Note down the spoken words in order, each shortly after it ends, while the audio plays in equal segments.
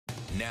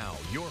Now,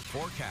 your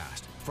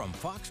forecast from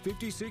Fox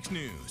 56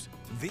 News,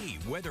 the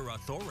weather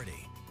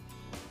authority.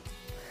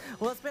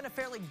 Well, it's been a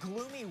fairly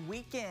gloomy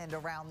weekend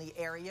around the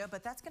area,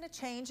 but that's going to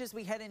change as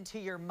we head into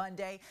your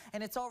Monday,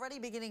 and it's already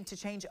beginning to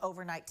change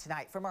overnight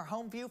tonight. From our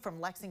home view from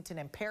Lexington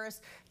and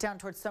Paris down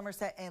towards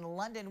Somerset and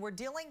London, we're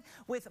dealing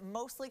with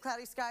mostly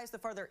cloudy skies the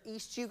farther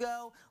east you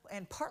go,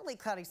 and partly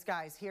cloudy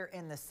skies here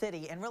in the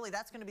city. And really,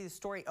 that's going to be the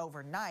story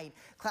overnight.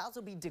 Clouds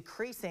will be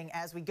decreasing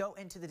as we go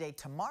into the day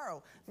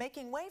tomorrow,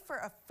 making way for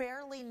a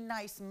fairly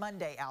nice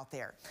Monday out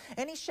there.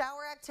 Any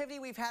shower activity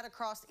we've had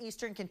across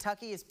eastern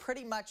Kentucky is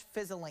pretty much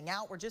fizzling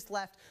out. We're just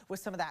left with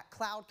some of that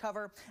cloud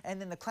cover, and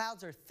then the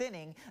clouds are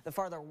thinning the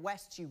farther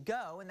west you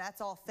go, and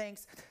that's all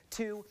thanks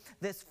to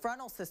this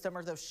frontal system,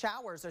 or those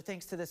showers are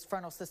thanks to this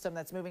frontal system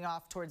that's moving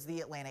off towards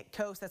the Atlantic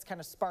coast. That's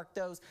kind of sparked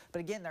those, but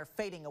again, they're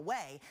fading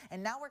away,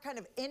 and now we're kind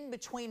of in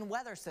between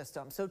weather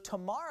systems. So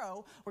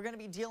tomorrow we're going to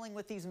be dealing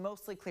with these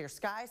mostly clear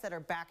skies that are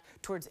back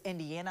towards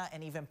Indiana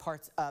and even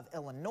parts of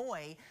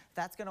Illinois.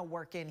 That's going to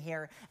work in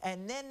here,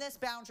 and then this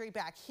boundary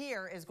back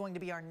here is going to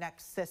be our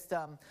next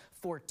system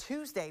for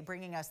Tuesday,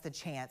 bringing us the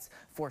chance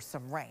for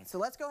some rain. So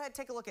let's go ahead and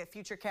take a look at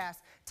Futurecast,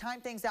 time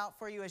things out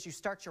for you as you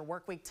start your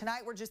work week.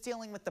 Tonight we're just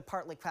dealing with the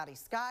partly cloudy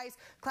skies.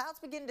 Clouds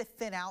begin to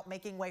thin out,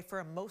 making way for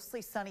a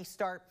mostly sunny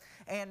start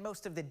and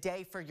most of the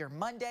day for your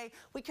Monday.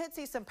 We could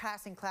see some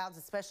passing clouds,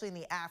 especially in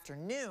the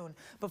afternoon,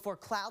 before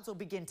clouds will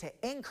begin to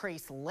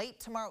increase late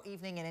tomorrow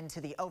evening and into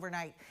the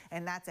overnight,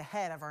 and that's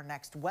ahead of our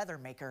next weather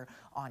maker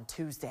on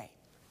Tuesday.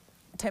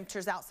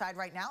 Temperatures outside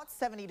right now, it's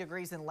 70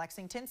 degrees in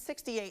Lexington,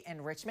 68 in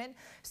Richmond,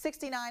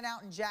 69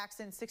 out in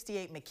Jackson,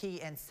 68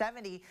 McKee, and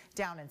 70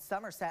 down in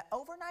Somerset.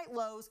 Overnight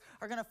lows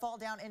are going to fall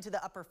down into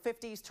the upper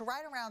 50s to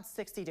right around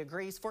 60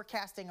 degrees,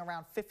 forecasting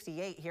around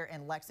 58 here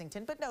in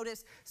Lexington. But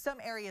notice some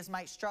areas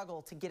might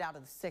struggle to get out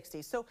of the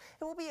 60s. So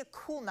it will be a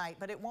cool night,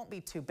 but it won't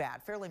be too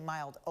bad. Fairly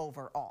mild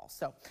overall.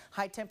 So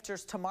high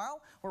temperatures tomorrow.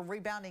 We're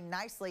rebounding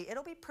nicely.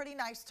 It'll be pretty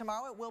nice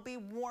tomorrow. It will be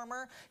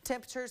warmer.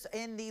 Temperatures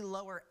in the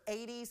lower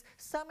 80s.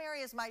 Some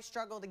areas might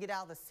struggle to get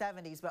out of the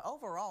 70s, but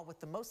overall, with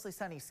the mostly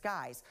sunny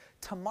skies,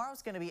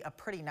 tomorrow's going to be a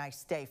pretty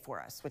nice day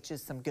for us, which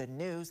is some good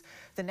news.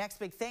 The next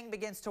big thing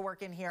begins to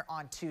work in here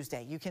on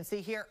Tuesday. You can see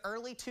here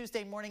early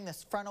Tuesday morning,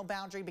 this frontal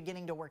boundary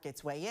beginning to work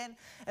its way in.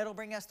 It'll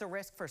bring us the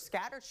risk for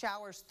scattered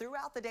showers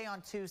throughout the day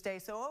on Tuesday.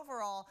 So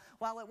overall,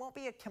 while it won't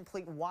be a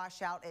complete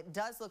washout, it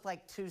does look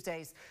like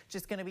Tuesday's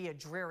just going to be a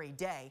dreary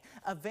day.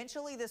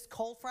 Eventually, this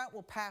cold front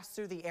will pass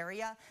through the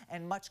area,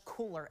 and much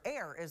cooler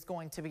air is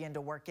going to begin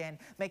to work in,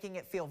 making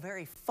it feel very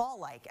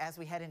fall-like as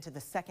we head into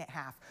the second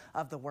half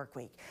of the work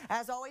week.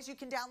 As always, you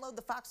can download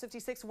the Fox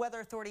 56 Weather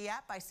Authority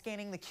app by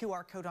scanning the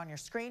QR code on your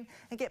screen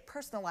and get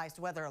personalized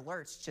weather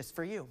alerts just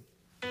for you.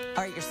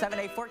 All right, your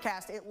 7-day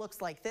forecast, it looks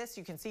like this.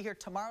 You can see here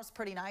tomorrow's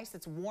pretty nice.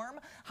 It's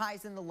warm,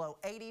 highs in the low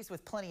 80s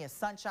with plenty of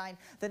sunshine.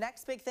 The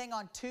next big thing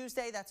on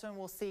Tuesday, that's when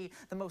we'll see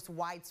the most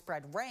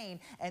widespread rain,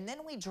 and then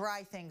we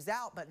dry things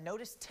out. But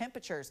notice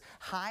temperatures,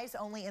 highs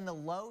only in the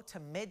low to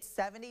mid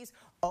 70s.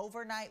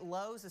 Overnight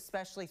lows,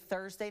 especially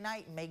Thursday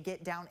night, may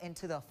get down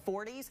into the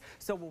 40s.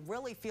 So we'll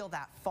really feel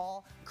that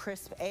fall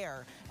crisp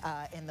air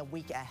in the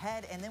week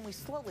ahead, and then we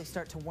slowly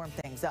start to warm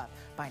things up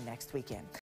by next weekend.